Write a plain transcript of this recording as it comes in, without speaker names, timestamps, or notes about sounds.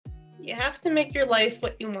you have to make your life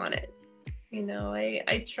what you want it.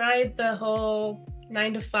 I tried the whole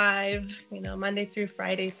 9 to 5, Monday through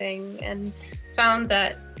Friday thing, and found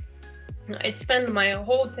that I spend my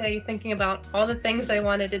whole day thinking about all the things I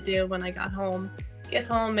wanted to do when I got home, get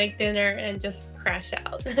home, make dinner, and just crash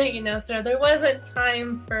out, so there wasn't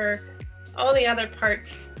time for all the other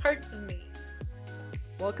parts of me.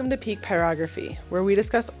 Welcome to Peak Pyrography, where we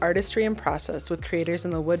discuss artistry and process with creators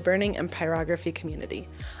in the wood burning and pyrography community.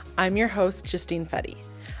 I'm your host, Justine Fetty.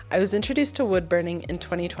 I was introduced to wood burning in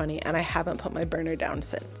 2020, and I haven't put my burner down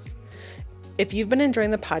since. If you've been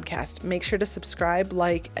enjoying the podcast, make sure to subscribe,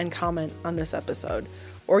 like, and comment on this episode,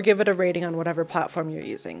 or give it a rating on whatever platform you're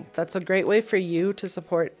using. That's a great way for you to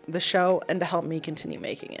support the show and to help me continue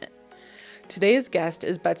making it. Today's guest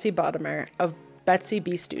is Betsy Bodamer of Betsy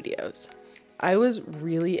Bee Studios. I was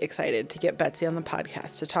really excited to get Betsy on the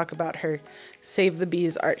podcast to talk about her Save the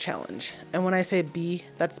Bees art challenge. And when I say bee,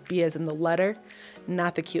 that's bee as in the letter,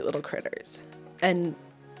 not the cute little critters. And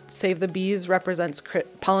Save the Bees represents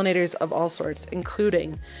pollinators of all sorts,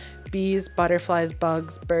 including bees, butterflies,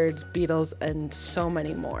 bugs, birds, beetles, and so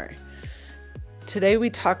many more. Today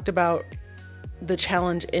we talked about the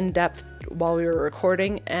challenge in depth while we were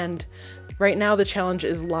recording, and right now the challenge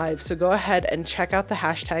is live, so go ahead and check out the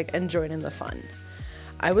hashtag and join in the fun.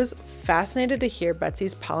 I was fascinated to hear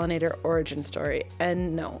Betsy's pollinator origin story,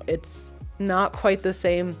 and no, it's not quite the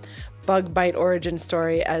same bug bite origin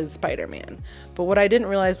story as Spider-Man. But what I didn't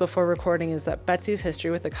realize before recording is that Betsy's history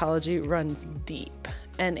with ecology runs deep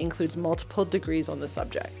and includes multiple degrees on the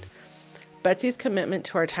subject. Betsy's commitment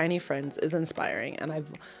to our tiny friends is inspiring, and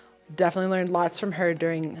I've definitely learned lots from her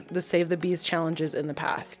during the Save the Bees challenges in the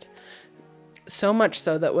past. So much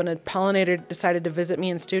so that when a pollinator decided to visit me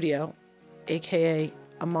in studio, aka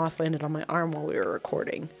a moth landed on my arm while we were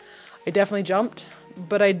recording, I definitely jumped,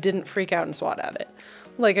 but I didn't freak out and swat at it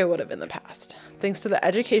like I would have in the past. Thanks to the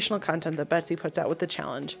educational content that Betsy puts out with the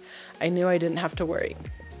challenge, I knew I didn't have to worry.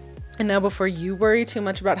 And now, before you worry too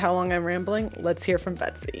much about how long I'm rambling, let's hear from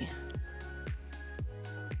Betsy.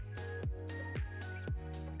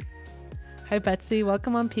 Hi, Betsy.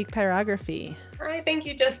 Welcome on Peak Pyrography. Hi, thank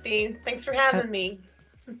you, Justine. Thanks for having me.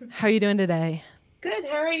 How are you doing today? Good.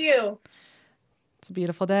 How are you? It's a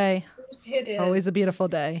beautiful day. It's always a beautiful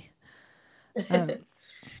day.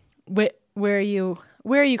 Where are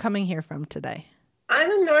you coming here from today?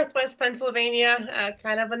 I'm in Northwest Pennsylvania,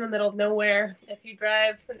 kind of in the middle of nowhere. If you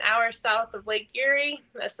drive an hour south of Lake Erie,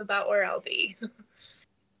 that's about where I'll be.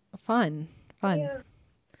 Fun. Yeah.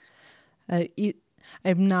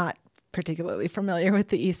 I'm not particularly familiar with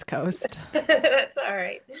the East Coast. That's all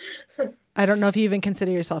right. I don't know if you even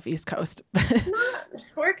consider yourself East Coast.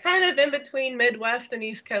 We're kind of in between Midwest and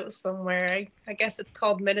East Coast somewhere. I guess it's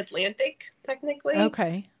called Mid-Atlantic, technically.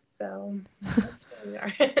 Okay. So that's where we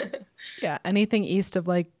are. Yeah, anything east of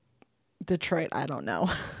like Detroit, I don't know.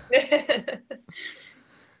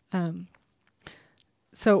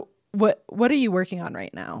 So what are you working on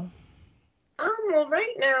right now? Well,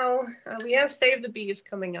 right now we have Save the Bees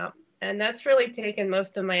coming up, and that's really taken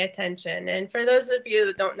most of my attention. And for those of you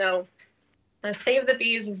that don't know, Save the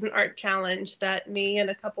Bees is an art challenge that me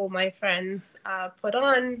and a couple of my friends put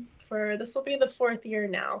on for, this will be the 4th year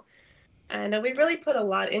now. And we really put a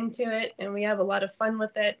lot into it, and we have a lot of fun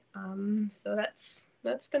with it. So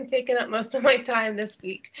that's been taking up most of my time this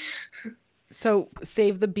week. So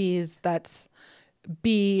Save the Bees, that's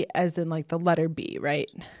B as in like the letter B, right?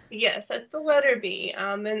 Yes, that's the letter B.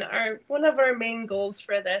 And one of our main goals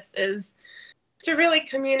for this is to really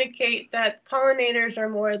communicate that pollinators are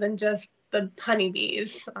more than just the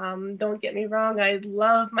honeybees. Don't get me wrong, I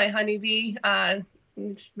love my honeybee.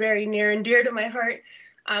 It's very near and dear to my heart.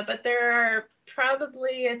 But there are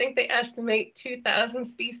probably, I think they estimate 2,000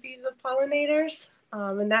 species of pollinators.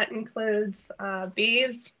 And that includes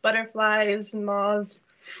bees, butterflies, moths,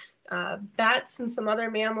 bats, and some other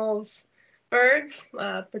mammals, birds,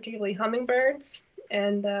 particularly hummingbirds.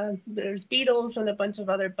 And there's beetles and a bunch of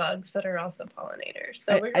other bugs that are also pollinators.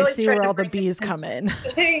 So we really I see where all the bees come in.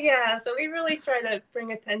 Yeah, so we really try to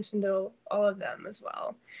bring attention to all of them as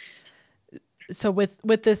well. So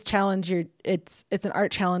with this challenge, it's an art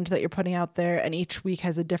challenge that you're putting out there, and each week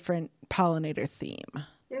has a different pollinator theme.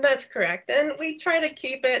 That's correct. And we try to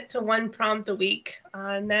keep it to one prompt a week.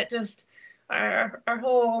 And that just, our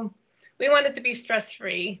whole, we want it to be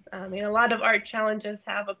stress-free. I mean, a lot of art challenges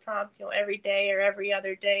have a prompt, every day or every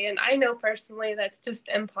other day. And I know personally that's just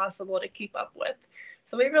impossible to keep up with.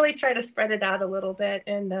 So we really try to spread it out a little bit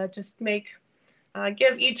and just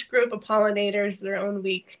give each group of pollinators their own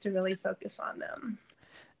week to really focus on them.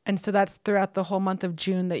 And so that's throughout the whole month of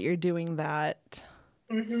June that you're doing that.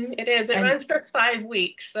 It is. It And runs for 5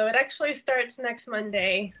 weeks. So it actually starts next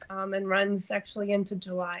Monday and runs actually into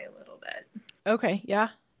July a little bit. okay, yeah.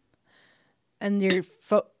 And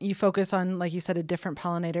you focus on, like you said, a different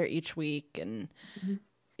pollinator each week, and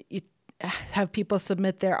you have people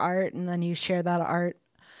submit their art, and then you share that art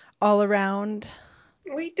all around.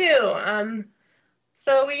 We do.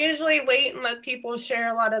 So we usually wait and let people share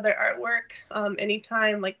a lot of their artwork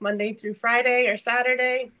anytime, like Monday through Friday or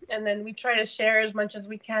Saturday. And then we try to share as much as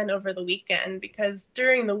we can over the weekend, because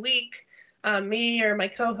during the week, me or my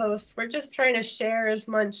co-host, we're just trying to share as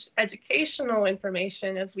much educational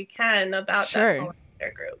information as we can about that Sure.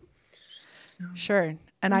 pollinator group. So. Sure.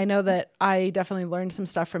 And I know that I definitely learned some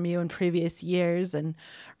stuff from you in previous years. And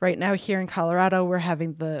right now here in Colorado, we're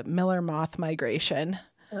having the Miller moth migration.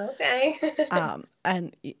 Okay.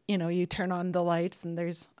 And you turn on the lights and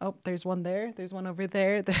there's one there. There's one over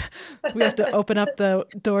there. We have to open up the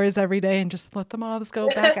doors every day and just let the moths go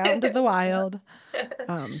back out into the wild.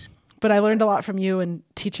 But I learned a lot from you and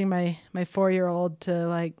teaching my 4-year-old to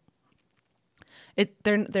like,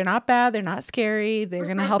 they're not bad. They're not scary. They're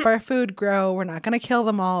going to help our food grow. We're not going to kill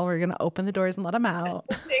them all. We're going to open the doors and let them out.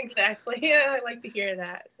 Exactly. Yeah, I like to hear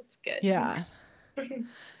that. That's good. Yeah.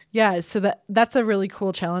 Yeah. So that's a really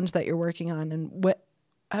cool challenge that you're working on. And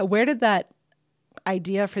where did that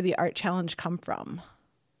idea for the art challenge come from?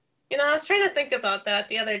 I was trying to think about that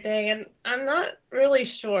the other day, and I'm not really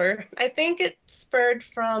sure. I think it spurred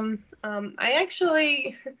from, I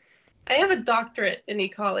have a doctorate in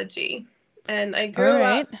ecology, and I grew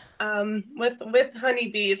up with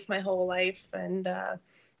honeybees my whole life, and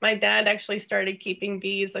my dad actually started keeping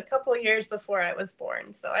bees a couple of years before I was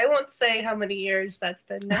born, so I won't say how many years that's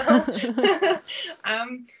been now.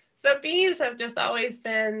 So bees have just always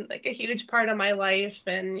been like a huge part of my life,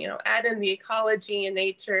 and, add in the ecology and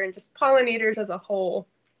nature and just pollinators as a whole.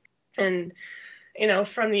 And,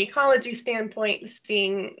 from the ecology standpoint,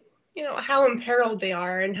 seeing, how imperiled they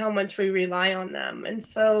are and how much we rely on them. And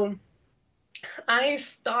so I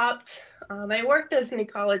stopped. I worked as an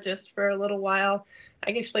ecologist for a little while.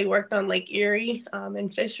 I actually worked on Lake Erie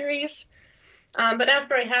and fisheries. But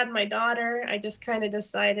after I had my daughter, I just kind of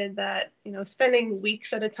decided that, spending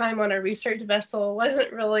weeks at a time on a research vessel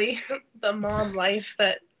wasn't really the mom life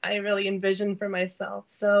that I really envisioned for myself.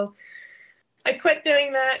 So I quit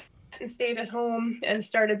doing that and stayed at home and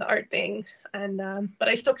started the art thing. And but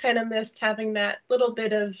I still kind of missed having that little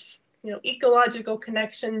bit of, ecological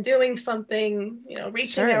connection, doing something,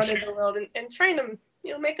 reaching out into the world and trying to,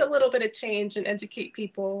 make a little bit of change and educate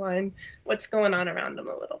people on what's going on around them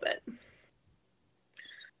a little bit.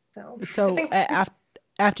 So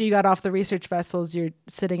after you got off the research vessels, you're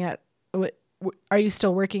sitting at, are you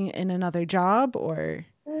still working in another job or?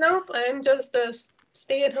 Nope, I'm just a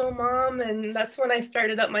stay-at-home mom, and that's when I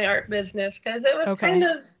started up my art business, because it was kind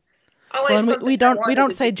of always something we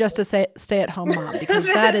don't say just a stay-at-home mom, because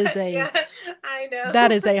that is I know.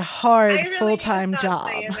 That is a hard really full-time job.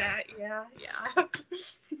 That.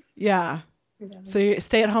 Yeah. So you're a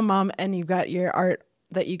stay-at-home mom, and you've got your art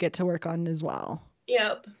that you get to work on as well.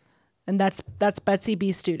 Yep. And that's Betsy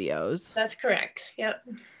B Studios. That's correct. Yep.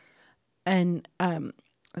 And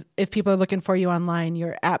if people are looking for you online,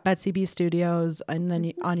 you're at Betsy B Studios, and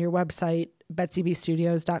then on your website,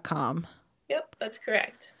 betsybstudios.com. Yep, that's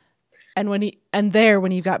correct. And when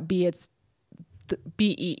you got B, it's the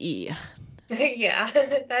BEE. Yeah,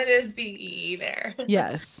 that is BEE there.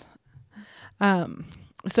 Yes.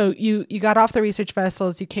 So you got off the research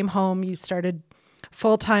vessels, you came home, you started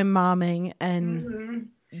full-time momming, and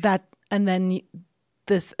then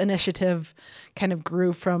this initiative kind of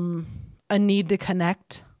grew from a need to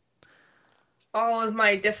connect all of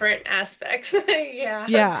my different aspects.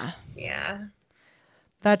 Yeah.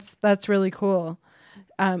 That's really cool.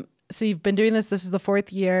 So you've been doing this is the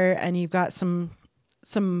 4th year, and you've got some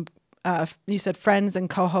you said friends and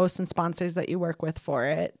co-hosts and sponsors that you work with for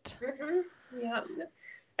it. Yeah.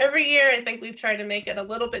 Every year, I think we've tried to make it a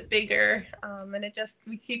little bit bigger, and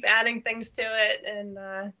we keep adding things to it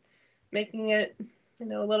and making it,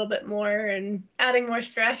 a little bit more and adding more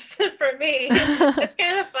stress for me. It's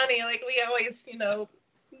kind of funny. Like we always,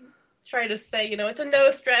 try to say, it's a no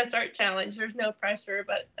stress art challenge. There's no pressure,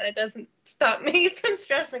 but it doesn't stop me from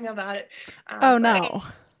stressing about it. No.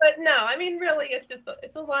 But no, I mean, really, it's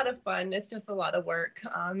a lot of fun. It's just a lot of work.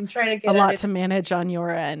 Trying to get a lot to manage on your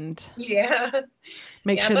end. Yeah.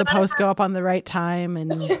 Make sure the posts go up on the right time,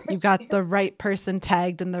 and you've got the right person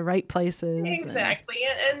tagged in the right places. Exactly.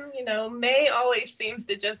 And May always seems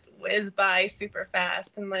to just whiz by super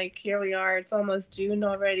fast. And like, here we are, it's almost June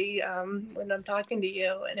already when I'm talking to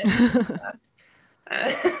you. And it's,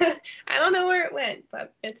 I don't know where it went,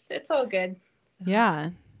 but it's all good.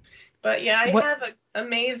 Yeah. But yeah, I What have an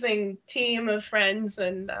amazing team of friends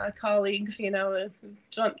and colleagues, who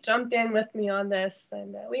jumped in with me on this,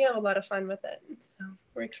 and we have a lot of fun with it. So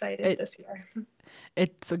we're excited it this year.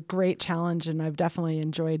 it's a great challenge, and I've definitely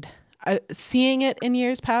enjoyed seeing it in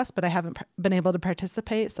years past, but I haven't been able to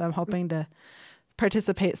participate, so I'm hoping to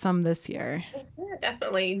participate some this year. Yeah,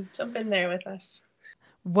 definitely jump in there with us.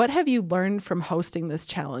 What have you learned from hosting this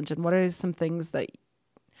challenge, and what are some things that,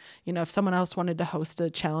 if someone else wanted to host a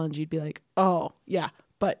challenge, you'd be like, oh yeah,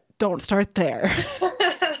 but don't start there?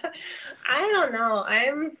 I don't know.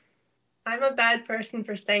 I'm a bad person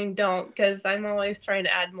for saying don't, because I'm always trying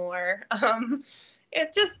to add more.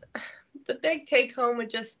 It just, the big take home would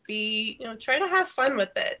just be, try to have fun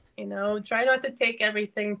with it. Try not to take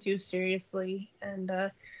everything too seriously. And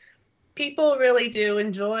people really do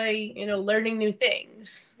enjoy, learning new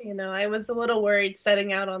things. I was a little worried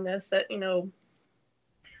setting out on this that,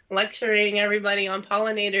 lecturing everybody on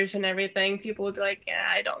pollinators and everything, people would be like,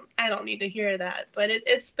 yeah, I don't need to hear that. But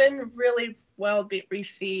it's been really well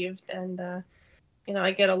received, and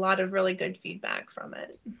I get a lot of really good feedback from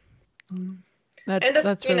it. And just,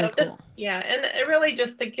 That's really cool. and it really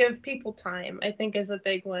just to give people time, I think, is a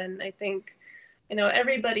big one. I think,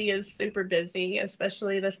 everybody is super busy,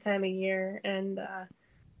 especially this time of year, and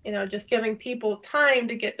just giving people time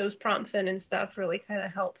to get those prompts in and stuff really kind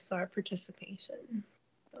of helps our participation.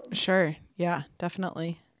 Sure. Yeah,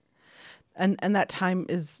 definitely. And that time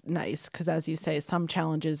is nice because, as you say, some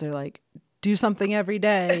challenges are like, do something every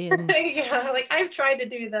day. And Yeah, like I've tried to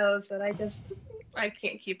do those, and I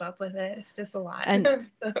can't keep up with it. It's just a lot. and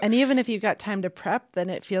and even if you've got time to prep, then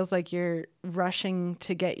it feels like you're rushing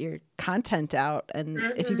to get your content out. And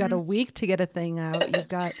if you've got a week to get a thing out, you've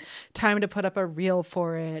got time to put up a reel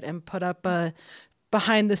for it, and put up a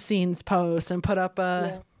behind the scenes post, and put up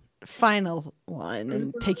a final one,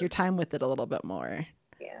 and take your time with it a little bit more.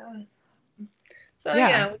 Yeah. So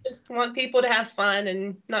yeah, we just want people to have fun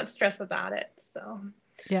and not stress about it. So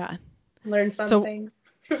yeah, learn something.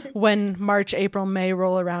 So when March, April, May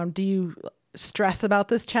roll around, do you stress about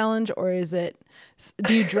this challenge, or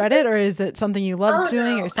do you dread it, or is it something you love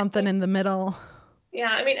doing, or something in the middle? Yeah,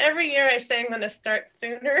 I mean, every year I say I'm going to start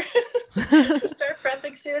sooner, start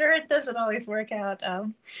prepping sooner. It doesn't always work out.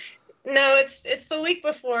 No, it's the week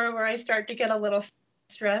before where I start to get a little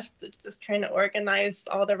stressed, just trying to organize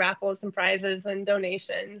all the raffles and prizes and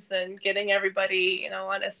donations and getting everybody,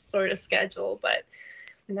 on a sort of schedule. But,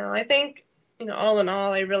 I think, all in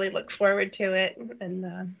all, I really look forward to it,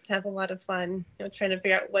 and have a lot of fun, trying to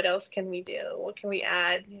figure out what else can we do, what can we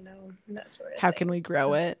add, and that sort of How thing. can we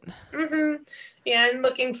grow it? Mm-hmm. Yeah, and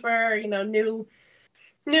looking for,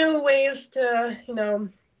 new ways to,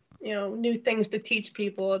 new things to teach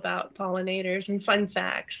people about pollinators and fun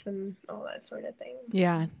facts and all that sort of thing.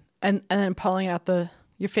 Yeah. And then pulling out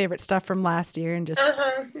your favorite stuff from last year, and just,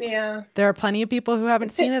 yeah. There are plenty of people who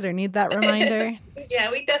haven't seen it or need that reminder.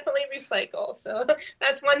 Yeah, we definitely recycle. So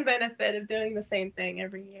that's one benefit of doing the same thing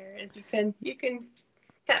every year, is you can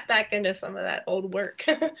tap back into some of that old work.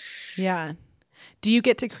 Yeah. Do you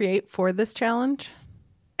get to create for this challenge?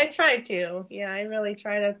 I try to. Yeah, I really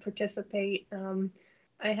try to participate.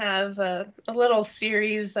 I have a little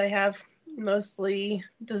series I have mostly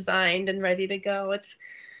designed and ready to go. It's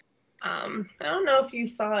I don't know if you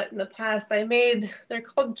saw it in the past. They're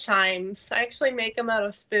called chimes. I actually make them out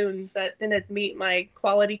of spoons that didn't meet my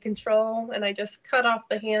quality control, and I just cut off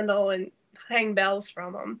the handle and hang bells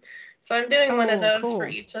from them. So I'm doing one of those for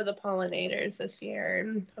each of the pollinators this year,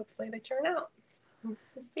 and hopefully they turn out. So, we'll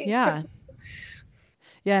see. Yeah.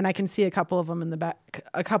 Yeah, and I can see a couple of them in the back,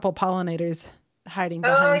 a couple pollinators hiding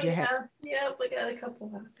behind your head. Yeah, we got a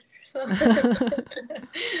couple out there.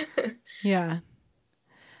 So. Yeah.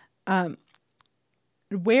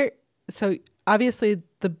 So obviously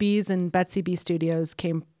the bees in Betsy Bee Studios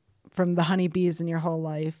came from the honeybees in your whole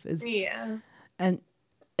life. And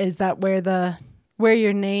is that where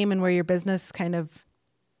your name and where your business kind of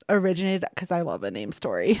originated? Because I love a name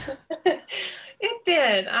story. It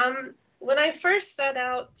did. When I first set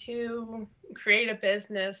out to create a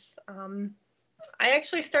business, I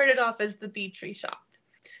actually started off as the bee tree shop.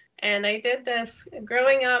 And I did this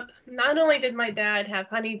growing up. Not only did my dad have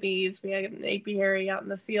honeybees, we had an apiary out in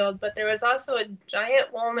the field, but there was also a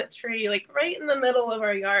giant walnut tree, like right in the middle of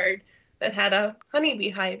our yard, that had a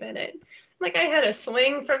honeybee hive in it. Like, I had a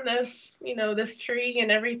swing from this, this tree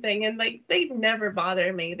and everything, and like they never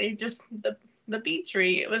bother me. They just the bee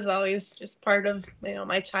tree. It was always just part of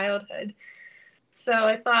my childhood. So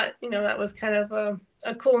I thought that was kind of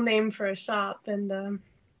a cool name for a shop, and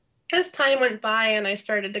as time went by and I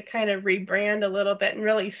started to kind of rebrand a little bit and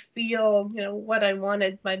really feel, what I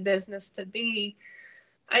wanted my business to be,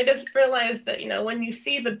 I just realized that, when you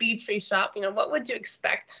see the bee tree shop, what would you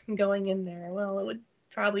expect going in there? Well, it would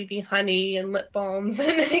probably be honey and lip balms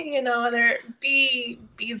and, other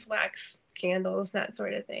beeswax candles, that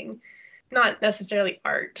sort of thing. Not necessarily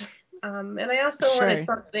art. And I also wanted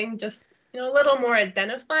something just, a little more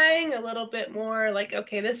identifying, a little bit more like,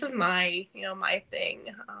 okay, this is my, my thing.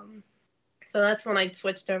 So that's when I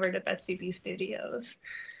switched over to Betsy Bee Studios.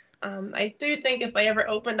 I do think if I ever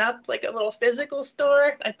opened up like a little physical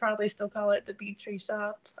store, I'd probably still call it the Bee Tree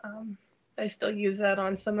Shop. I still use that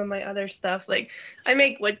on some of my other stuff. Like I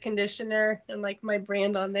make wood conditioner and like my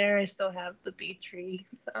brand on there, I still have the Bee Tree.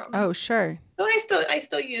 Oh, sure. So I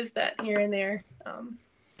still use that here and there.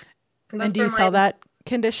 And do you sell that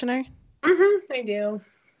conditioner? Mm-hmm, I do.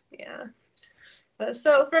 Yeah.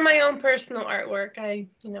 So for my own personal artwork, I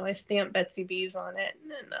stamp Betsy Bees on it,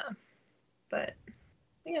 and but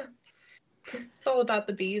yeah, it's all about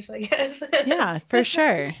the bees, I guess. Yeah, for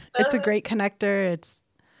sure. It's a great connector.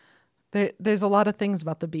 There's a lot of things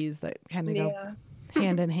about the bees that kind of go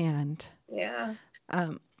hand in hand. Yeah.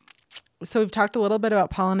 So we've talked a little bit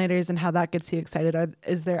about pollinators and how that gets you excited.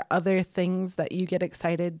 Is there other things that you get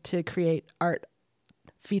excited to create art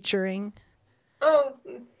featuring? Oh,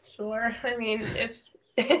 sure. I mean,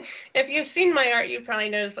 if you've seen my art, you probably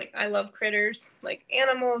notice like I love critters, like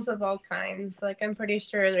animals of all kinds. Like I'm pretty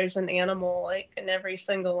sure there's an animal like in every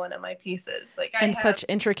single one of my pieces. Like I have such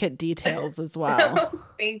intricate details as well.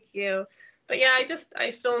 Thank you. But yeah,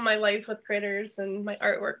 I fill my life with critters and my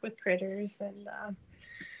artwork with critters, and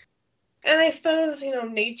I suppose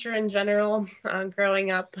nature in general.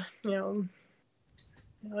 Growing up, and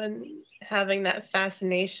having that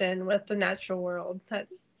fascination with the natural world that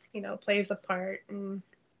plays a part in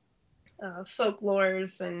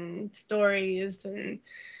folklores and stories, and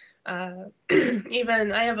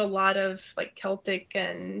even I have a lot of like Celtic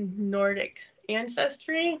and Nordic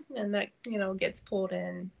ancestry, and that gets pulled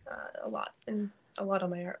in a lot in a lot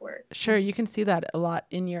of my artwork. Sure, you can see that a lot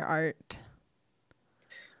in your art.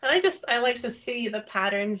 And I like to see the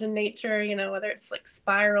patterns in nature, whether it's like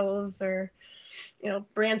spirals or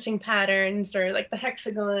branching patterns, or like the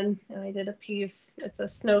hexagon. I did a piece, it's a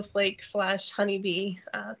snowflake / honeybee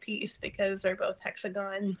piece, because they're both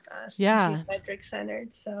hexagon, geometric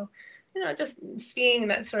centered. So just seeing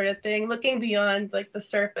that sort of thing, looking beyond like the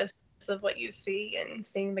surface of what you see and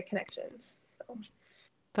seeing the connections. So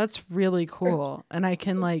that's really cool. And I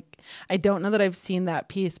don't know that I've seen that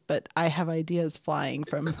piece, but I have ideas flying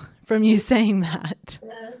from you saying that.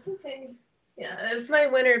 Yeah, okay. Yeah, it's my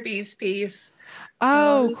winter bees piece.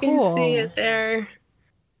 Oh, you cool. can see it there.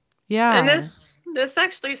 Yeah. And this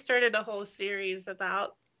actually started a whole series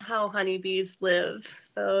about how honeybees live.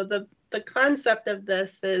 So the concept of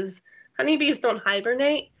this is honeybees don't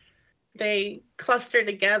hibernate. They cluster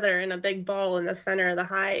together in a big ball in the center of the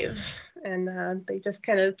hive, and they just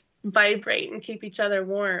kind of vibrate and keep each other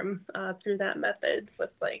warm through that method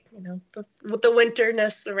with with the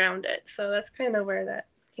winterness around it. So that's kind of where that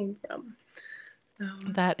came from.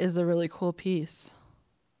 That is a really cool piece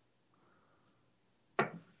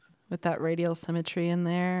with that radial symmetry in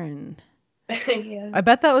there, and yeah. I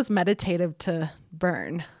bet that was meditative to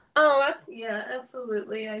burn. Oh,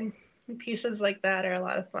 absolutely. Pieces like that are a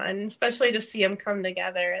lot of fun, especially to see them come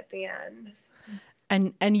together at the end.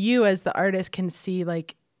 And you as the artist can see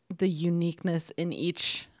like the uniqueness in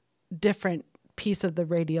each different piece of the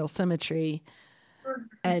radial symmetry,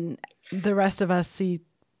 and the rest of us see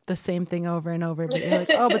the same thing over and over, but you're like,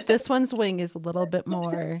 oh, but this one's wing is a little bit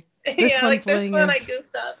more. This one's wing is... I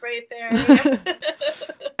goofed up right there. Yeah.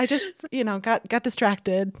 I just, got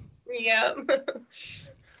distracted. Yeah.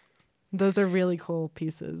 Those are really cool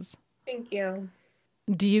pieces. Thank you.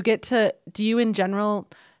 Do you in general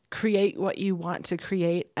create what you want to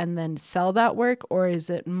create and then sell that work, or is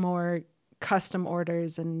it more custom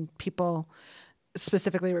orders and people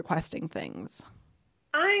specifically requesting things?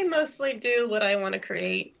 I mostly do what I want to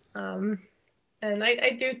create. And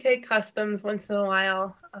I do take customs once in a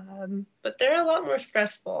while, but they're a lot more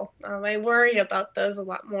stressful. I worry about those a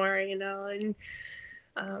lot more, and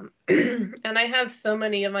and I have so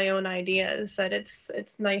many of my own ideas that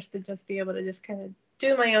it's nice to just be able to just kind of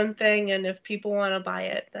do my own thing, and if people want to buy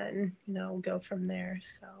it, then go from there.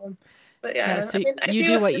 So, but yeah, so you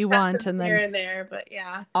do what you want and then here and there, but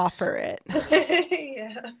yeah, offer it.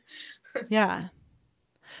 Yeah. Yeah,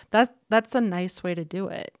 that's a nice way to do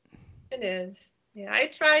it. It is. Yeah, I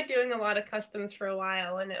tried doing a lot of customs for a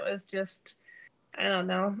while, and it was just, I don't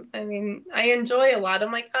know. I mean, I enjoy a lot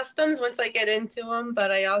of my customs once I get into them,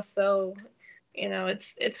 but I also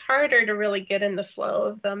it's harder to really get in the flow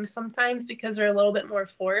of them sometimes because they're a little bit more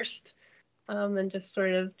forced than just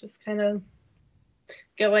sort of just kind of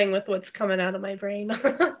going with what's coming out of my brain.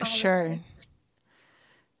 Sure.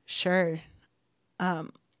 Sure.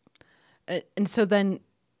 And so then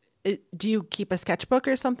do you keep a sketchbook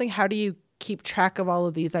or something? How do you keep track of all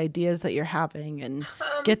of these ideas that you're having and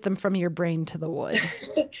get them from your brain to the wood?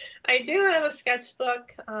 I do have a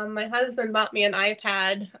sketchbook. My husband bought me an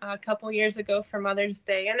iPad a couple years ago for Mother's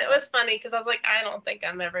Day, and it was funny because I was like, I don't think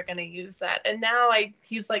I'm ever going to use that. And now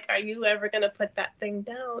he's like, are you ever going to put that thing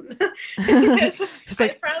down? He's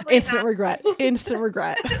like, instant regret.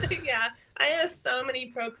 Yeah. I have so many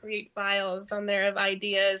Procreate files on there of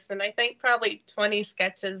ideas, and I think probably 20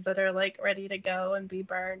 sketches that are like ready to go and be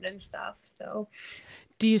burned and stuff. So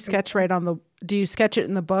do you sketch do you sketch it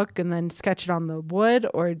in the book and then sketch it on the wood,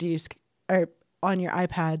 or do you or on your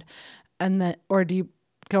iPad or do you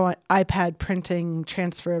go on iPad printing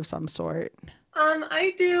transfer of some sort?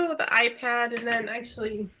 I do the iPad, and then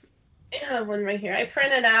actually I have one right here. I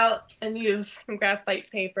print it out and use graphite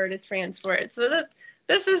paper to transfer it. So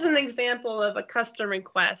this is an example of a custom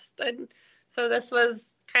request. So this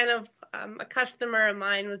was kind of a customer of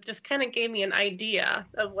mine was just kind of gave me an idea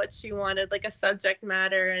of what she wanted, like a subject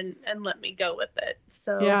matter, and let me go with it.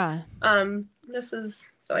 So yeah.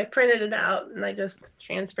 So I printed it out and I just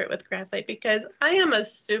transfer it with graphite because I am a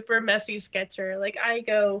super messy sketcher. Like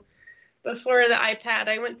before the iPad,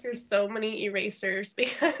 I went through so many erasers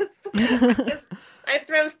because I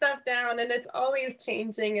throw stuff down and it's always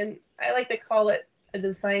changing, and I like to call it a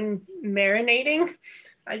design marinating.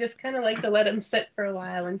 I just kind of like to let them sit for a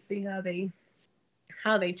while and see how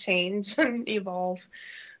they change and evolve.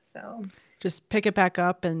 So just pick it back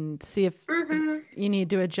up and see if you need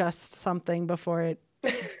to adjust something before it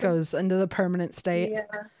goes into the permanent state. Yeah.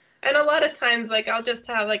 And a lot of times, like, I'll just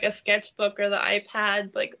have like a sketchbook or the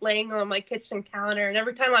iPad like laying on my kitchen counter, and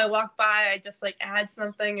every time I walk by, I just like add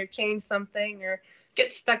something or change something or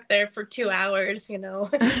get stuck there for 2 hours,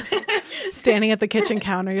 Standing at the kitchen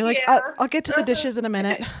counter, you're like, yeah. I'll get to the dishes in a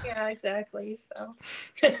minute. Yeah, exactly. So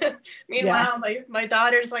meanwhile, my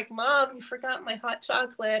daughter's like, Mom, you forgot my hot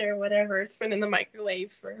chocolate or whatever. It's been in the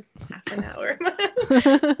microwave for half an hour.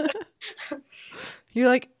 You're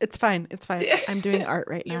like, it's fine. I'm doing art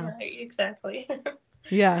right now. Yeah, right, exactly.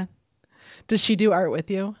 Yeah. Does she do art with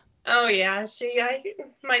you? Oh yeah,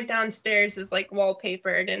 my downstairs is like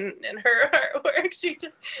wallpapered in her artwork. She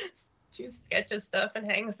sketches stuff and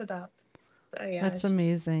hangs it up. So, yeah, that's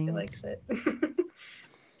amazing. She likes it.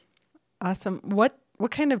 Awesome. What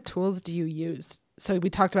kind of tools do you use? So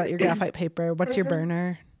we talked about your graphite paper. What's your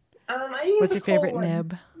burner? What's your favorite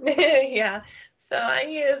nib? Yeah. So I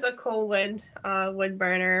use a Coalwood wood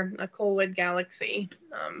burner, a Coalwood Galaxy.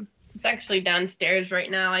 It's actually downstairs right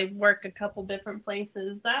now. I work a couple different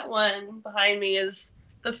places. That one behind me is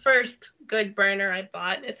the first good burner I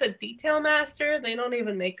bought. It's a Detail Master. They don't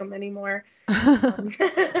even make them anymore. But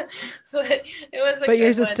it was But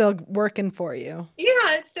yours is still working for you.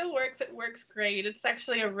 Yeah, it still works. It works great. It's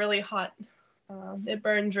actually a really hot. It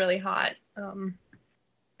burns really hot. Do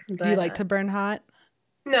you like to burn hot?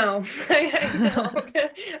 No, I don't.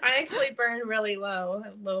 I actually burn really low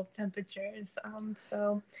at low temperatures.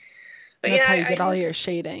 But that's how you get all your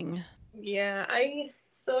shading. Yeah, I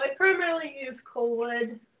primarily use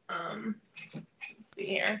Coalwood. Let's see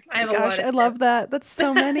here. I have a lot. I love that. That's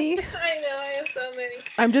so many. I know, I have so many.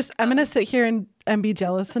 I'm gonna sit here and be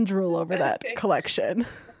jealous and drool over that collection.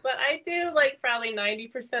 But I do like probably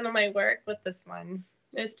 90% of my work with this one.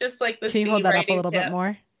 It's just like the Can you hold that up a little bit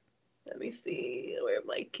more? Let me see where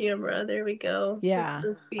my camera. There we go. Yeah. It's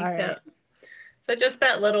the C all tip. right. So just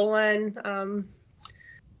that little one.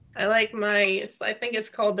 I like I think it's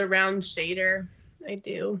called the round shader. I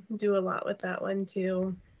do a lot with that one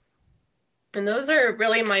too. And those are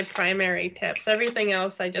really my primary tips. Everything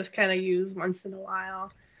else I just kind of use once in a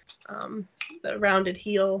while. The rounded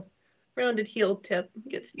heel tip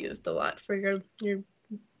gets used a lot for your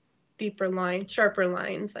sharper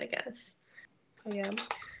lines, I guess. Yeah.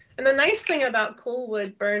 And the nice thing about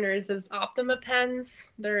Coalwood burners is Optima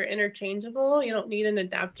pens. They're interchangeable. You don't need an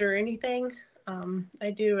adapter or anything.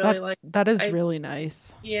 I do really like that. Is really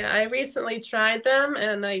nice. Yeah, I recently tried them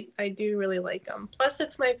and I do really like them. Plus,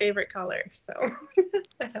 it's my favorite color, so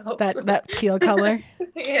that teal color.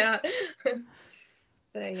 Yeah.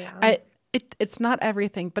 But, yeah. It's not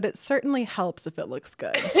everything, but it certainly helps if it looks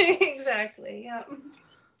good. Exactly. Yeah.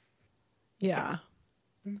 Yeah.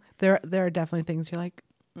 There are definitely things you're like,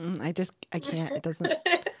 I can't.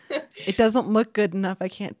 It doesn't look good enough. I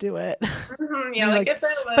can't do it. Mm-hmm, yeah, like if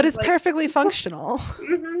that was, but it's perfectly functional.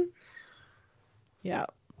 Mm-hmm. Yeah.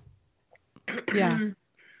 Yeah.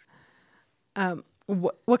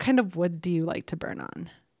 What kind of wood do you like to burn on?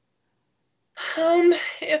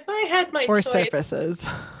 If I had my Or choice, surfaces?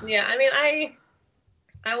 yeah, I mean,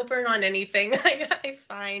 I will burn on anything I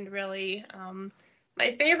find really.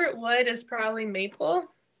 My favorite wood is probably maple.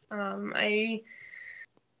 I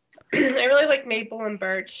I really like maple and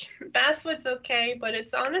birch. Basswood's okay, but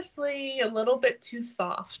it's honestly a little bit too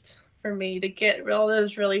soft for me to get all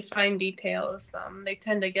those really fine details. They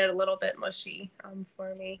tend to get a little bit mushy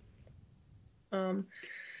for me. Um,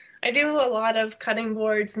 I do a lot of cutting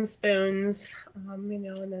boards and spoons, and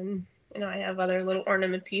then I have other little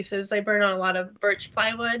ornament pieces. I burn on a lot of birch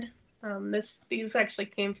plywood. These actually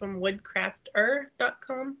came from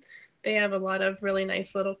woodcrafter.com. They have a lot of really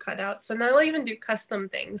nice little cutouts, and they'll even do custom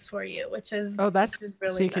things for you, which is So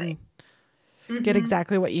really you nice. can get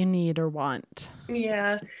exactly what you need or want.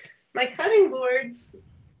 Yeah, my cutting boards,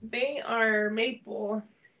 they are maple.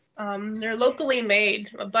 They're locally made.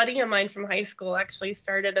 A buddy of mine from high school actually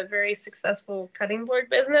started a very successful cutting board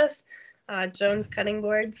business, Jones Cutting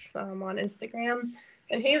Boards, on Instagram,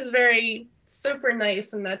 and he's very super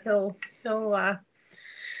nice in that he'll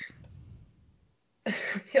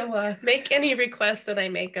he'll make any request that I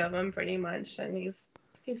make of him pretty much, and he's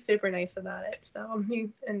super nice about it. So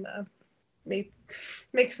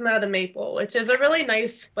makes them out of maple, which is a really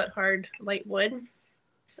nice but hard light wood.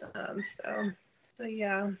 So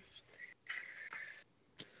yeah.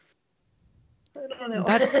 I don't know.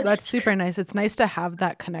 That's super nice. It's nice to have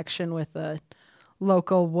that connection with a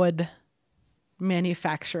local wood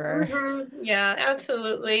manufacturer. Mm-hmm. Yeah,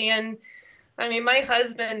 absolutely. And I mean, my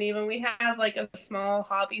husband, even we have like a small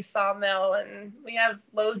hobby sawmill, and we have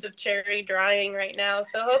loads of cherry drying right now.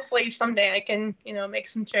 So hopefully someday I can, make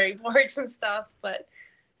some cherry boards and stuff. But,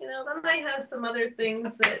 then I have some other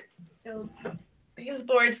things that, these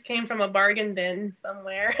boards came from a bargain bin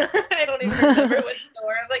somewhere. I don't even remember what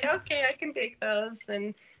store. I'm like, okay, I can take those.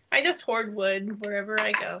 And I just hoard wood wherever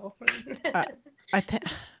I go. I think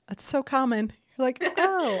that's so common. You're like,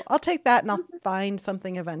 oh, I'll take that and I'll find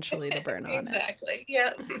something eventually to burn on Exactly.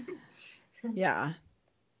 Yeah. Yeah.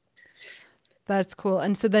 That's cool.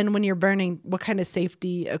 And so then when you're burning, what kind of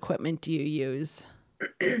safety equipment do you use?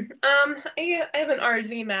 I have an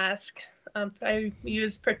RZ mask. I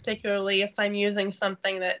use particularly if I'm using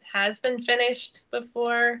something that has been finished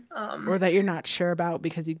before. Or that you're not sure about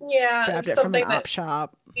because you grabbed it from an op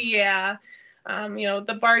shop. Yeah.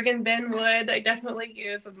 The bargain bin wood, I definitely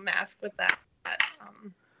use a mask with that.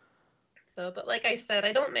 But like I said,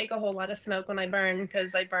 I don't make a whole lot of smoke when I burn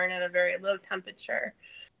because I burn at a very low temperature.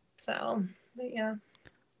 So, but yeah,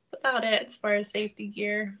 that's about it as far as safety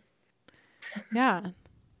gear. Yeah.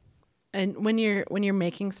 And when you're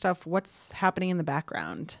making stuff, what's happening in the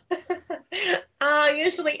background?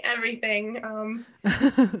 Usually everything. Like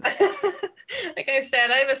I said,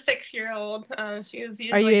 I have a 6-year-old. She was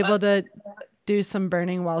usually. Are you able to do some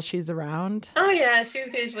burning while she's around? Oh yeah,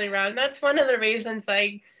 she's usually around. That's one of the reasons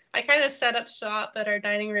I kind of set up shop at our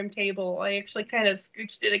dining room table. I actually kind of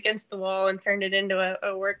scooched it against the wall and turned it into a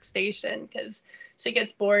workstation because she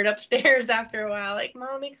gets bored upstairs after a while. Like,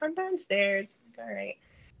 Mommy, come downstairs. Like, all right.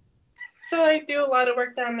 So I do a lot of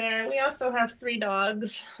work down there. We also have 3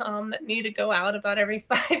 dogs that need to go out about every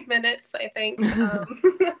 5 minutes, I think.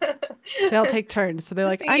 They all take turns. So they're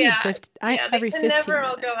like, I need 50, every 15 minutes. They never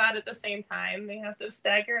all minutes. go out at the same time. They have to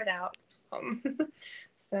stagger it out.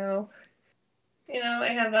 So, I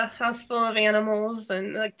have a house full of animals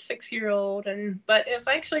and like 6-year-old. But if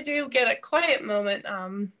I actually do get a quiet moment,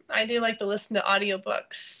 I do like to listen to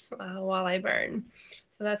audiobooks while I burn.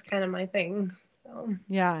 So that's kind of my thing. So.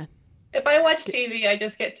 Yeah. If I watch TV, I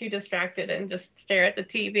just get too distracted and just stare at the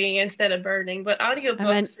TV instead of burning. But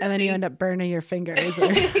audiobooks. And then you end up burning your fingers.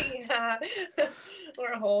 Yeah.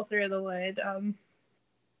 Or a hole through the wood.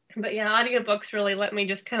 But yeah, audiobooks really let me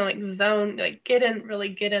just kind of like zone, like get in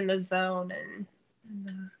the zone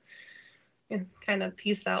and kind of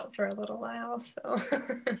peace out for a little while. So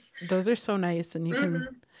those are so nice. And you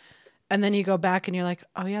can, and then you go back and you're like,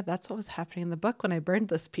 oh yeah, that's what was happening in the book when I burned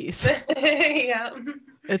this piece. Yeah.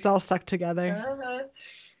 It's all stuck together. Uh-huh.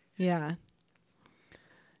 Yeah.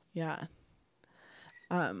 Yeah.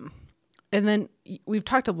 And then we've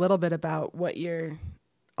talked a little bit about what your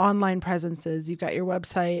online presence is. You've got your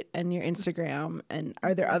website and your Instagram. And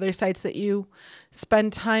are there other sites that you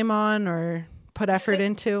spend time on or put effort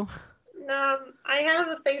into? I have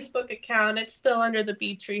a Facebook account. It's still under the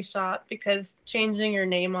Bee Tree Shop because changing your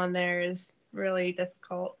name on there is really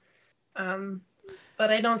difficult. But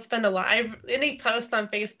I don't spend a lot. Any post on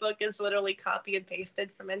Facebook is literally copy and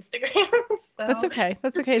pasted from Instagram. So. That's okay.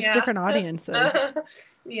 It's different audiences.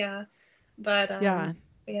 Yeah. But yeah.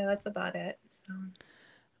 yeah, that's about it. So.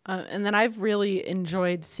 And then I've really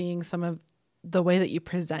enjoyed seeing some of the way that you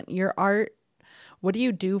present your art. What do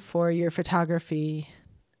you do for your photography,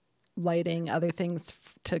 lighting, other things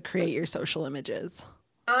to create your social images?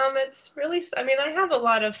 It's really, I mean, I have a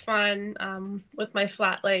lot of fun with my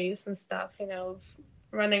flat lays and stuff,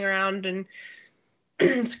 running around and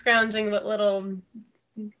scrounging with little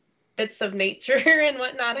bits of nature and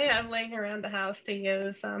whatnot I have laying around the house to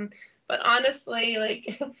use. But honestly,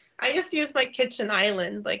 like, I just use my kitchen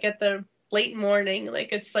island, like at the late morning.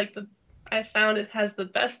 Like, it's like I found it has the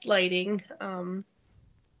best lighting.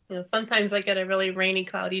 Sometimes I get a really rainy,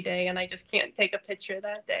 cloudy day and I just can't take a picture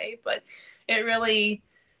that day, but it really,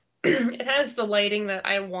 it has the lighting that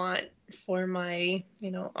I want for my,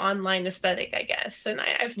 online aesthetic, I guess. And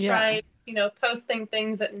I've Yeah. tried, posting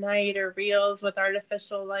things at night or reels with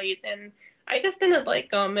artificial light, and I just didn't like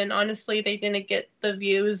them. And honestly, they didn't get the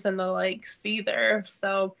views and the likes either.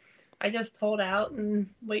 So I just hold out and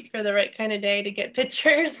wait for the right kind of day to get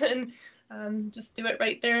pictures and just do it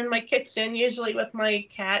right there in my kitchen, usually with my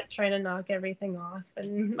cat trying to knock everything off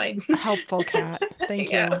and my Helpful cat. Thank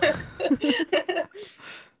yeah. you.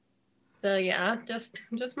 So yeah, just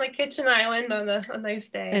my kitchen island on a nice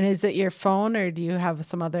day. And is it your phone or do you have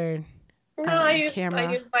some other No, I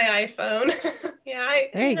camera? use my iPhone. Yeah,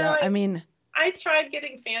 There you go. I mean, I tried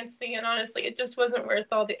getting fancy, and honestly, it just wasn't worth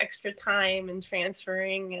all the extra time and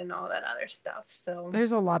transferring and all that other stuff. So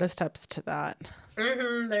there's a lot of steps to that.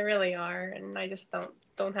 there really are, and I just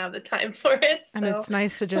don't have the time for it. And So it's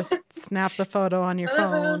nice to just snap the photo on your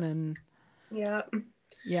phone and yeah.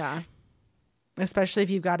 yeah. Especially if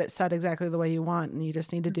you've got it set exactly the way you want and you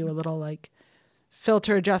just need to do a little like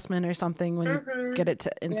filter adjustment or something when you get it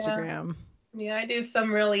to Instagram. Yeah, I do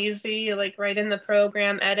some real easy, like right in the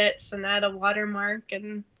program edits and add a watermark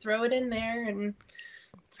and throw it in there and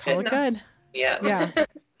it's Call good it enough. good. Yeah. Yeah.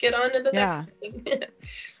 Get on to the Yeah. next thing.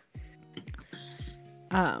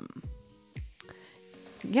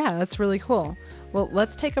 Yeah, that's really cool. Well,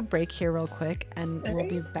 let's take a break here real quick and we'll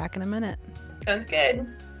be back in a minute. Sounds good.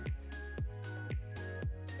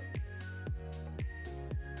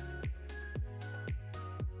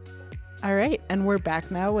 All right, and we're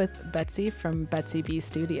back now with Betsy from Betsy B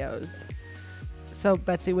Studios. So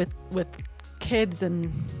Betsy, with kids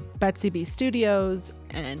and Betsy B Studios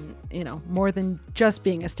and, more than just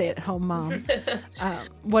being a stay-at-home mom,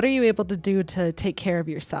 what are you able to do to take care of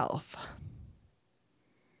yourself?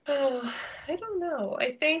 Oh, I don't know.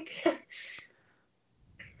 I think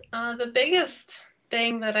the biggest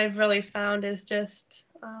thing that I've really found is just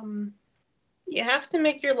you have to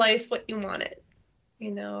make your life what you want it.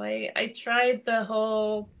 I tried the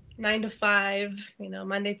whole 9 to 5,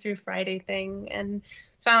 Monday through Friday thing, and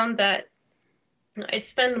found that I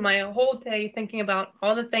spend my whole day thinking about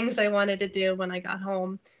all the things I wanted to do when I got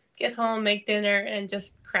home, get home, make dinner, and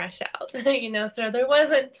just crash out. So there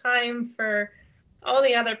wasn't time for all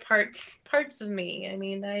the other parts of me. I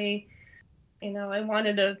mean, I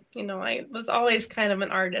wanted to, I was always kind of an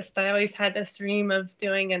artist. I always had this dream of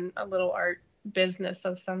doing a little art business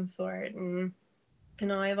of some sort. And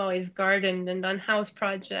I've always gardened and done house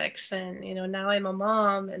projects, and now I'm a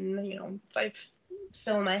mom, and I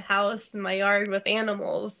fill my house and my yard with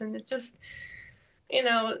animals, and it just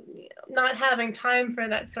not having time for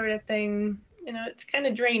that sort of thing, it's kind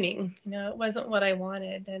of draining. It wasn't what I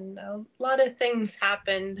wanted, and a lot of things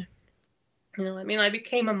happened. I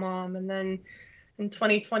became a mom, and then in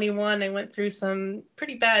 2021 I went through some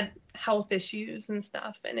pretty bad health issues and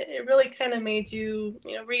stuff, and it really kind of made you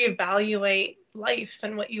reevaluate life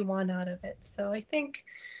and what you want out of it. So I think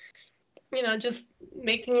just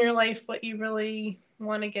making your life what you really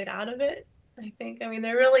want to get out of it.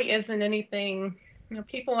 There really isn't anything.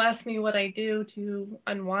 People ask me what I do to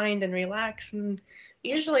unwind and relax, and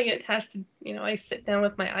usually it has to, I sit down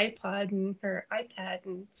with my or iPad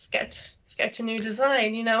and sketch a new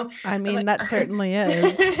design. I mean, like, that certainly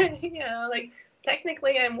is. Like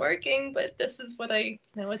technically I'm working, but this is what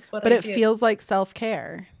it's what but I it do. Feels like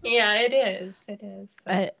self-care. Yeah, it is. It is.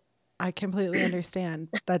 So. I completely understand.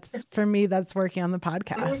 For me, that's working on the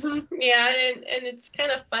podcast. Mm-hmm. Yeah, and it's kind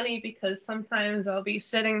of funny because sometimes I'll be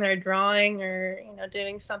sitting there drawing or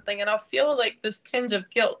doing something, and I'll feel like this tinge of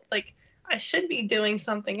guilt, like I should be doing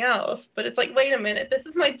something else, but it's like, wait a minute, this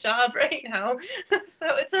is my job right now, so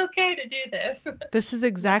it's okay to do this. This is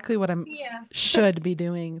exactly what I'm should be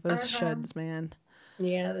doing. Those shoulds, man.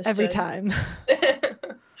 Yeah, every time.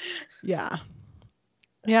 Yeah,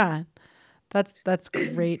 that's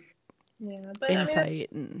great. Yeah, but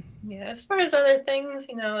insight. As far as other things,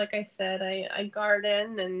 like I said, I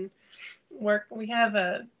garden and work. We have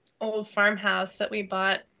a old farmhouse that we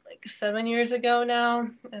bought like like 7 years ago now,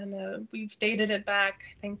 and we've dated it back,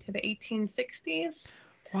 I think, to the 1860s.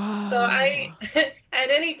 So Wow. at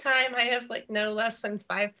any time, I have like no less than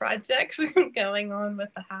 5 projects going on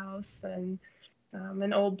with the house and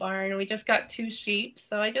an old barn. We just got 2 sheep,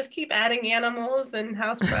 so I just keep adding animals and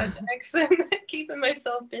house projects and keeping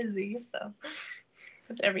myself busy. So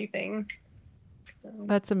with everything. So,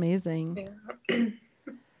 That's amazing. yeah.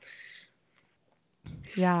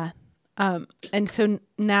 Yeah. And so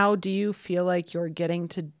now do you feel like you're getting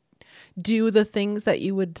to do the things that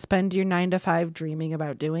you would spend your 9 to 5 dreaming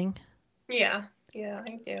about doing? Yeah,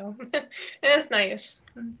 I do. And it's nice.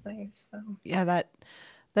 It's nice. So Yeah,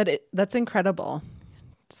 that's incredible.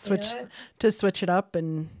 Switch yeah. to switch it up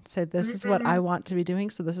and say, this is what I Hmm. want to be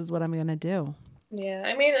doing, so this is what I'm going to do. Yeah,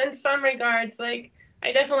 I mean, in some regards, like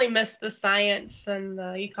I definitely miss the science and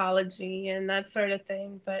the ecology and that sort of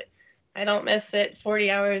thing, but I don't miss it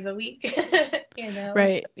 40 hours a week, you know.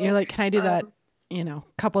 Right. You're So, like, can I do that, um,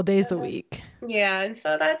 couple days a uh, week? yeah, and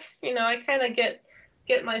so that's, I kind of get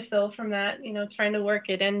my fill from that, trying to work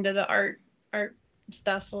it into the art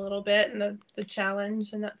stuff a little bit and the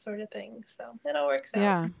challenge and that sort of thing. So it all works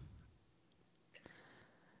out.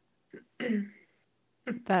 Yeah.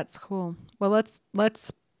 That's cool. Well, let's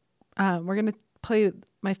we're going to play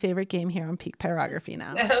my favorite game here on Peak Pyrography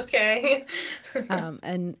now. Okay.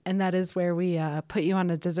 And that is where we put you on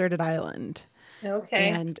a deserted island. Okay.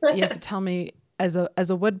 And you have to tell me, as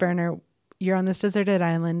a wood burner, you're on this deserted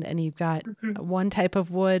island and you've got one type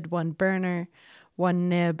of wood, one burner, one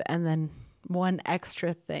nib, and then one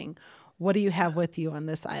extra thing. What do you have with you on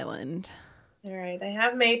this island? All right. I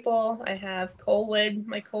have maple. I have Coalwood,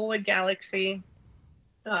 my Coalwood Galaxy.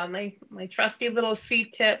 My trusty little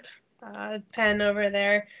C-tip pen over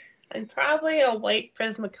there, and probably a white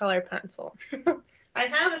Prismacolor pencil. I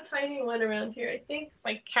have a tiny one around here. I think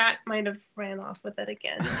my cat might have ran off with it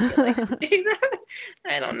again. She likes to do that.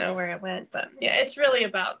 I don't know where it went, but yeah, it's really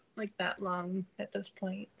about like that long at this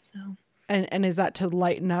point. So. And is that to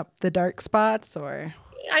lighten up the dark spots, or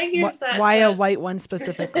I use that. Why a white one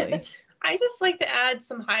specifically? I just like to add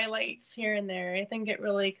some highlights here and there. I think it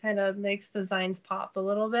really kind of makes designs pop a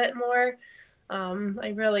little bit more.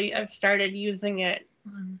 I've started using it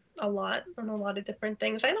a lot on a lot of different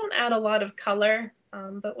things. I don't add a lot of color,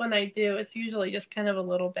 but when I do, it's usually just kind of a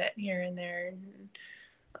little bit here and there.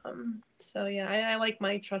 So yeah, I like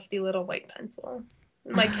my trusty little white pencil.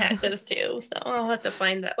 My cat does too, so I'll have to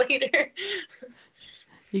find that later.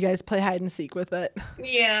 You guys play hide and seek with it.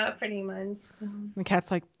 Yeah, pretty much. The cat's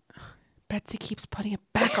like, Betsy keeps putting it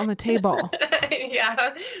back on the table.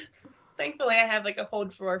 Yeah. Thankfully, I have like a whole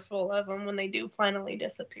drawer full of them when they do finally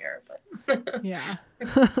disappear. But yeah.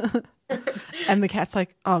 And the cat's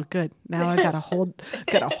like, oh, good. Now I got a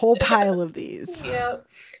whole pile of these. Yeah,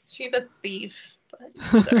 she's a thief.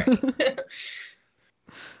 But sorry.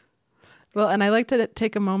 Well, and I like to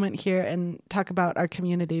take a moment here and talk about our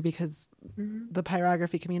community because the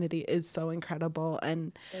pyrography community is so incredible.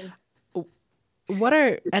 And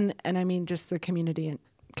and I mean, just the community and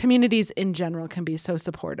communities in general can be so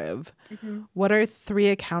supportive. What are 3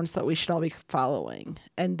 accounts that we should all be following?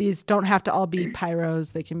 And these don't have to all be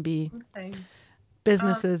pyros. They can be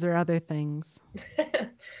businesses or other things.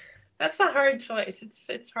 That's a hard choice.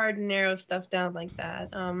 It's hard to narrow stuff down like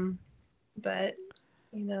that. But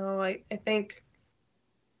I think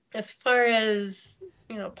as far as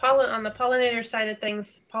on the pollinator side of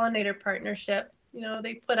things, Pollinator Partnership,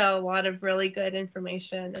 they put out a lot of really good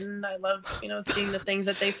information, and I love seeing the things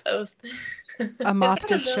that they post. A moth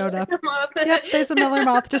just showed up. Yep, there's a miller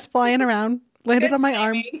moth just flying around, landed on my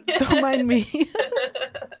arm. Don't mind me.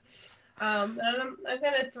 And I'm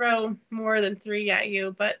gonna throw more than 3 at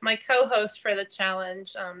you, but my co-host for the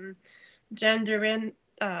challenge, Jen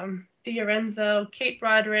Diorenzo, Kate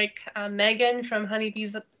Broderick, Megan from Honeybee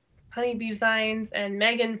Designs, and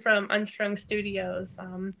Megan from Unstrung Studios.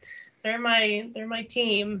 They're my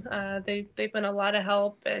team. They've been a lot of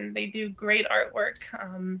help, and they do great artwork.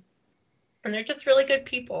 And they're just really good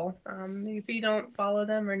people. If you don't follow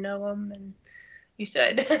them or know them, then you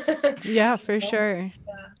should. Yeah, for sure.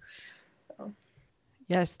 Yeah.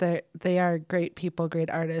 Yes, they are great people, great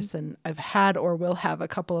artists, and I've had or will have a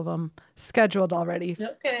couple of them scheduled already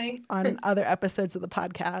on other episodes of the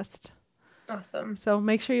podcast. Awesome. So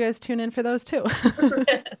make sure you guys tune in for those too.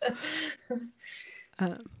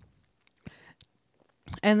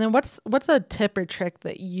 And then what's a tip or trick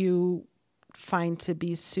that you find to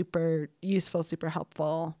be super useful, super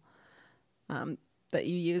helpful, that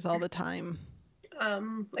you use all the time?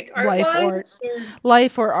 Like art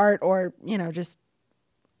life or art or, just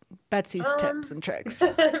Betsy's tips and tricks.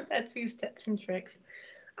 Betsy's tips and tricks.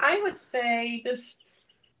 I would say just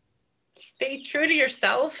stay true to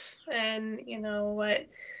yourself and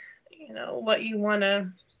what you want to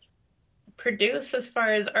produce as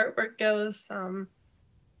far as artwork goes.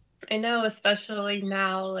 I know, especially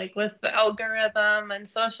now, like with the algorithm and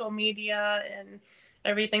social media and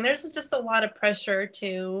everything, there's just a lot of pressure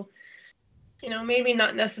to, maybe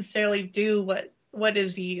not necessarily do what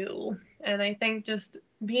is you. And I think just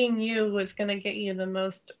being you is going to get you the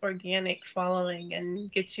most organic following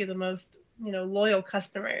and get you the most, loyal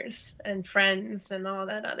customers and friends and all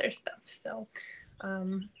that other stuff. So,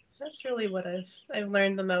 that's really what I've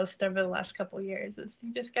learned the most over the last couple of years is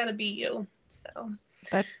you just got to be you. So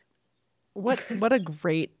That what a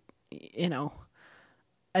great,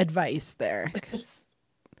 advice there. 'Cause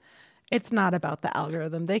it's not about the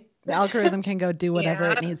algorithm. The algorithm can go do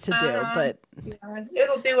whatever it needs to do, but yeah,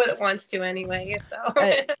 it'll do what it wants to anyway. So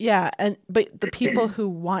but the people who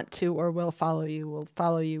want to or will follow you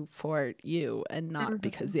for you and not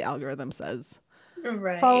because the algorithm says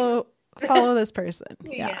right. follow this person.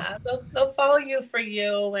 Yeah, they'll follow you for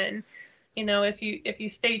you, and if you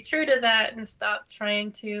stay true to that and stop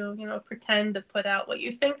trying to pretend to put out what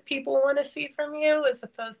you think people want to see from you as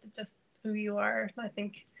opposed to just who you are, I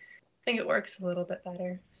think it works a little bit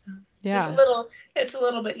better. So yeah, it's a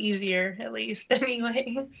little bit easier at least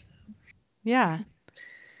anyway. So. Yeah.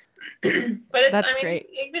 But that's great.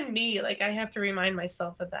 Even me, like I have to remind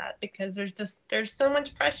myself of that because there's so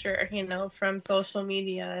much pressure, from social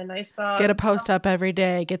media, and I saw get a post up every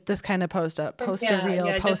day, get this kind of post up, post a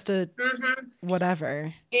reel, post a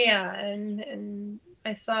whatever. Yeah, and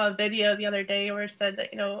I saw a video the other day where it said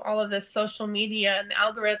that all of this social media and the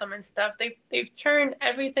algorithm and stuff, they've turned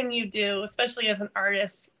everything you do, especially as an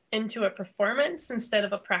artist, into a performance instead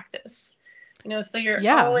of a practice. So you're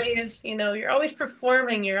always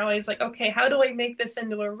performing. You're always like, okay, how do I make this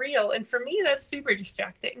into a reel? And for me, that's super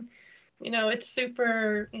distracting. It's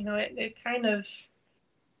super, it kind of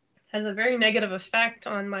has a very negative effect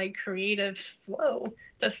on my creative flow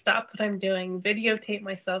to stop what I'm doing, videotape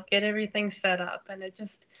myself, get everything set up. And I've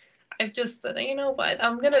just, you know what,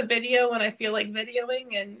 I'm going to video when I feel like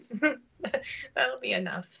videoing, and that'll be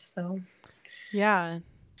enough. So, yeah.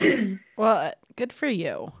 Well, good for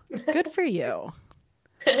you. Good for you.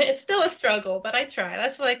 It's still a struggle, but I try.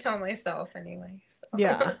 That's what I tell myself anyway. So.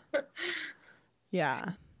 Yeah.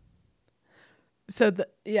 Yeah. So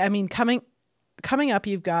coming up,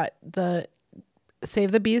 you've got the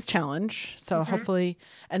Save the Bees challenge. So hopefully,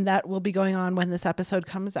 and that will be going on when this episode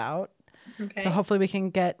comes out. Okay. So hopefully we can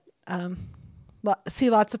get, see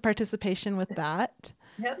lots of participation with that.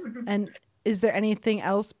 Yep. And is there anything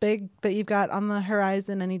else big that you've got on the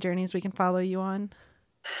horizon? Any journeys we can follow you on?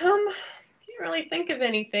 Can't really think of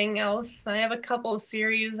anything else. I have a couple of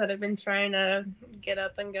series that I've been trying to get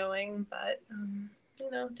up and going, but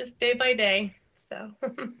just day by day. So.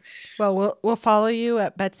 Well, we'll follow you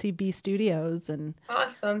at Betsy B Studios and.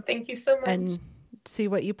 Awesome! Thank you so much. And see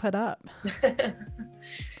what you put up.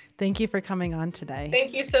 Thank you for coming on today.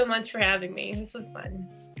 Thank you so much for having me. This was fun.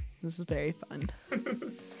 This is very fun.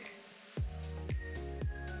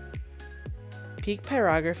 Peak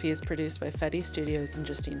Pyrography is produced by Fetty Studios and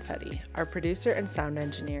Justine Fetty. Our producer and sound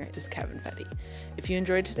engineer is Kevin Fetty. If you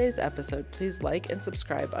enjoyed today's episode, please like and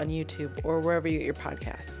subscribe on YouTube or wherever you get your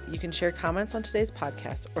podcasts. You can share comments on today's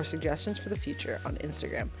podcast or suggestions for the future on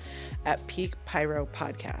Instagram at Peak Pyro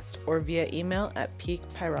Podcast or via email at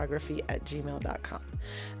peakpyrography@gmail.com.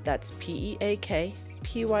 That's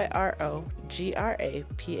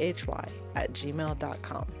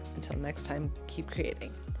peakpyrography@gmail.com. Until next time, keep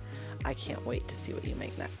creating. I can't wait to see what you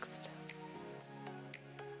make next.